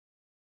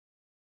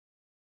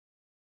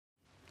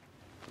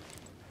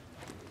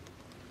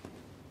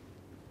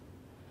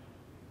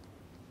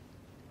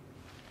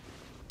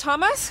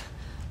Thomas?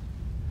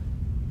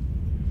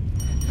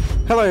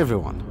 Hello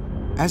everyone.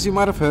 As you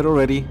might have heard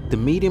already, the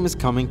Medium is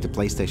coming to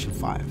PlayStation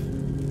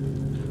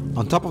 5.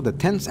 On top of the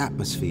tense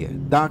atmosphere,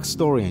 dark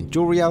story and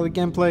dual reality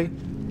gameplay,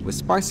 we're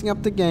spicing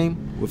up the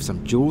game with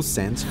some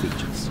DualSense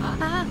features.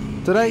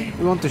 Today,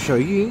 we want to show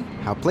you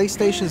how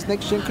PlayStation's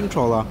next-gen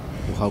controller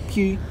will help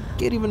you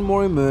get even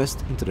more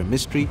immersed into the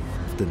mystery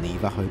of the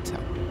Neva Hotel.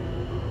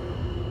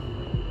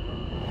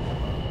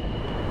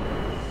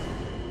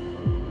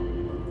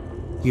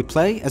 You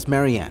play as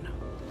Marianne,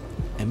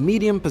 a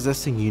medium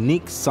possessing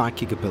unique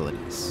psychic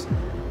abilities.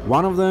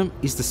 One of them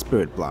is the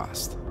Spirit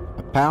Blast,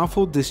 a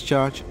powerful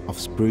discharge of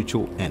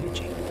spiritual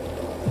energy.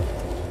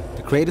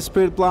 To create a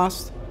Spirit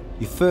Blast,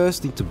 you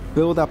first need to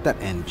build up that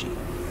energy,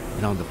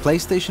 and on the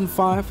PlayStation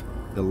 5,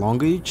 the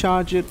longer you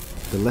charge it,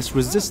 the less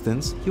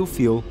resistance you'll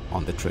feel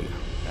on the trigger.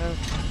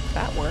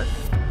 That worked.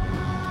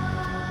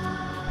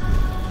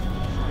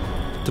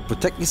 To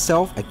protect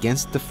yourself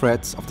against the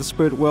threats of the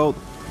spirit world,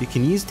 you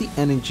can use the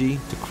energy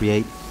to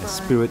create a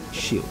spirit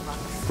shield.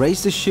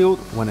 Raise the shield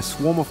when a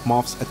swarm of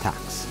moths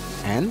attacks,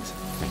 and,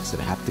 thanks to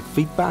the haptic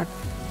feedback,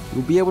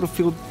 you'll be able to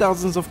feel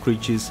dozens of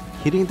creatures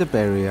hitting the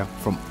barrier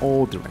from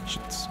all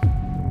directions.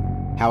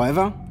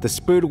 However, the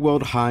spirit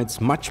world hides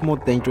much more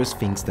dangerous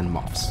things than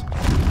moths.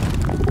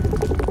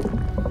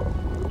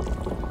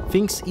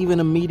 Things even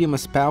a medium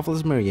as powerful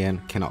as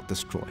Marianne cannot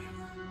destroy.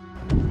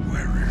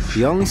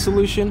 The only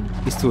solution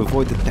is to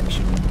avoid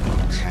detection,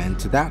 and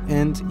to that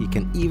end you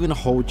can even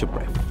hold your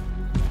breath.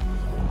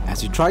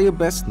 As you try your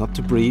best not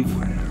to breathe,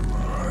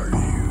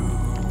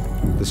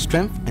 the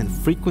strength and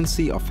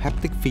frequency of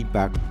haptic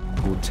feedback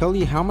will tell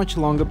you how much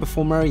longer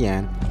before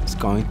Marianne is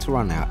going to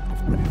run out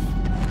of breath.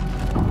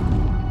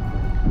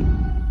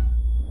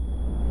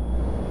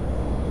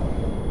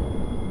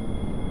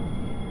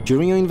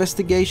 During your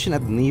investigation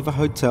at the Neva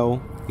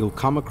Hotel, you'll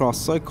come across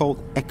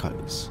so-called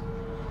echoes.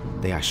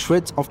 They are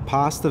shreds of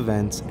past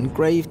events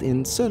engraved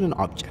in certain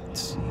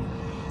objects.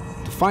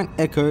 To find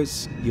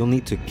echoes, you'll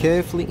need to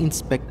carefully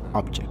inspect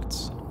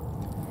objects.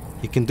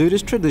 You can do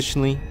this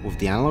traditionally with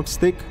the analog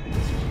stick,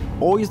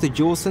 or use the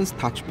DualSense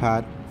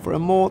touchpad for a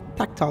more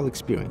tactile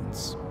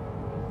experience.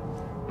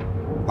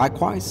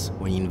 Likewise,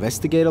 when you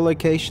investigate a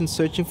location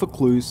searching for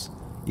clues,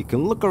 you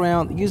can look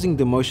around using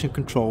the motion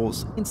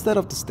controls instead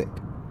of the stick,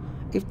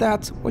 if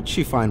that's what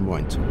you find more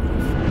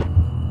intuitive.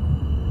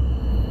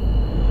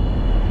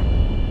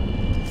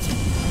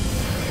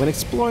 When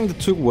exploring the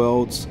two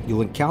worlds,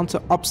 you'll encounter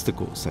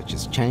obstacles such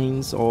as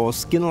chains or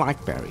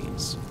skin-like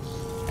barriers.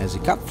 As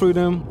you cut through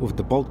them with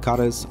the bolt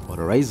cutters or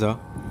the razor,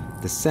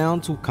 the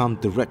sounds will come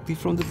directly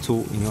from the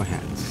tool in your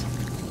hands,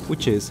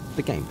 which is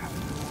the gamepad.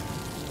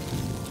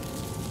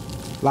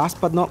 Last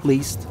but not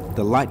least,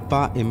 the light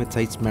bar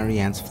imitates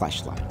Marianne's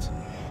flashlight.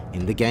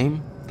 In the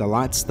game, the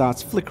light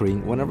starts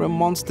flickering whenever a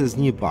monster is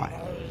nearby,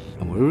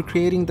 and we're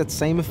recreating that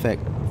same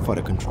effect for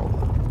the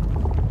controller.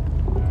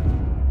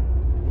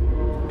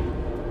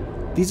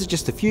 These are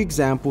just a few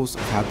examples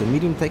of how the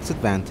Medium takes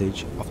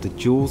advantage of the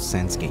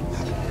DualSense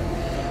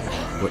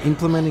gamepad. We're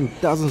implementing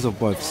dozens of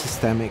both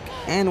systemic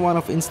and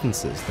one-off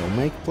instances that will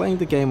make playing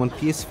the game on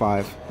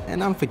PS5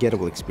 an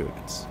unforgettable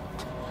experience.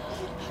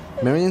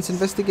 Marianne's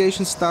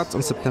investigation starts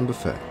on September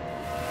 3rd.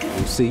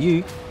 We'll see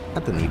you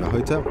at the Neva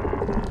Hotel.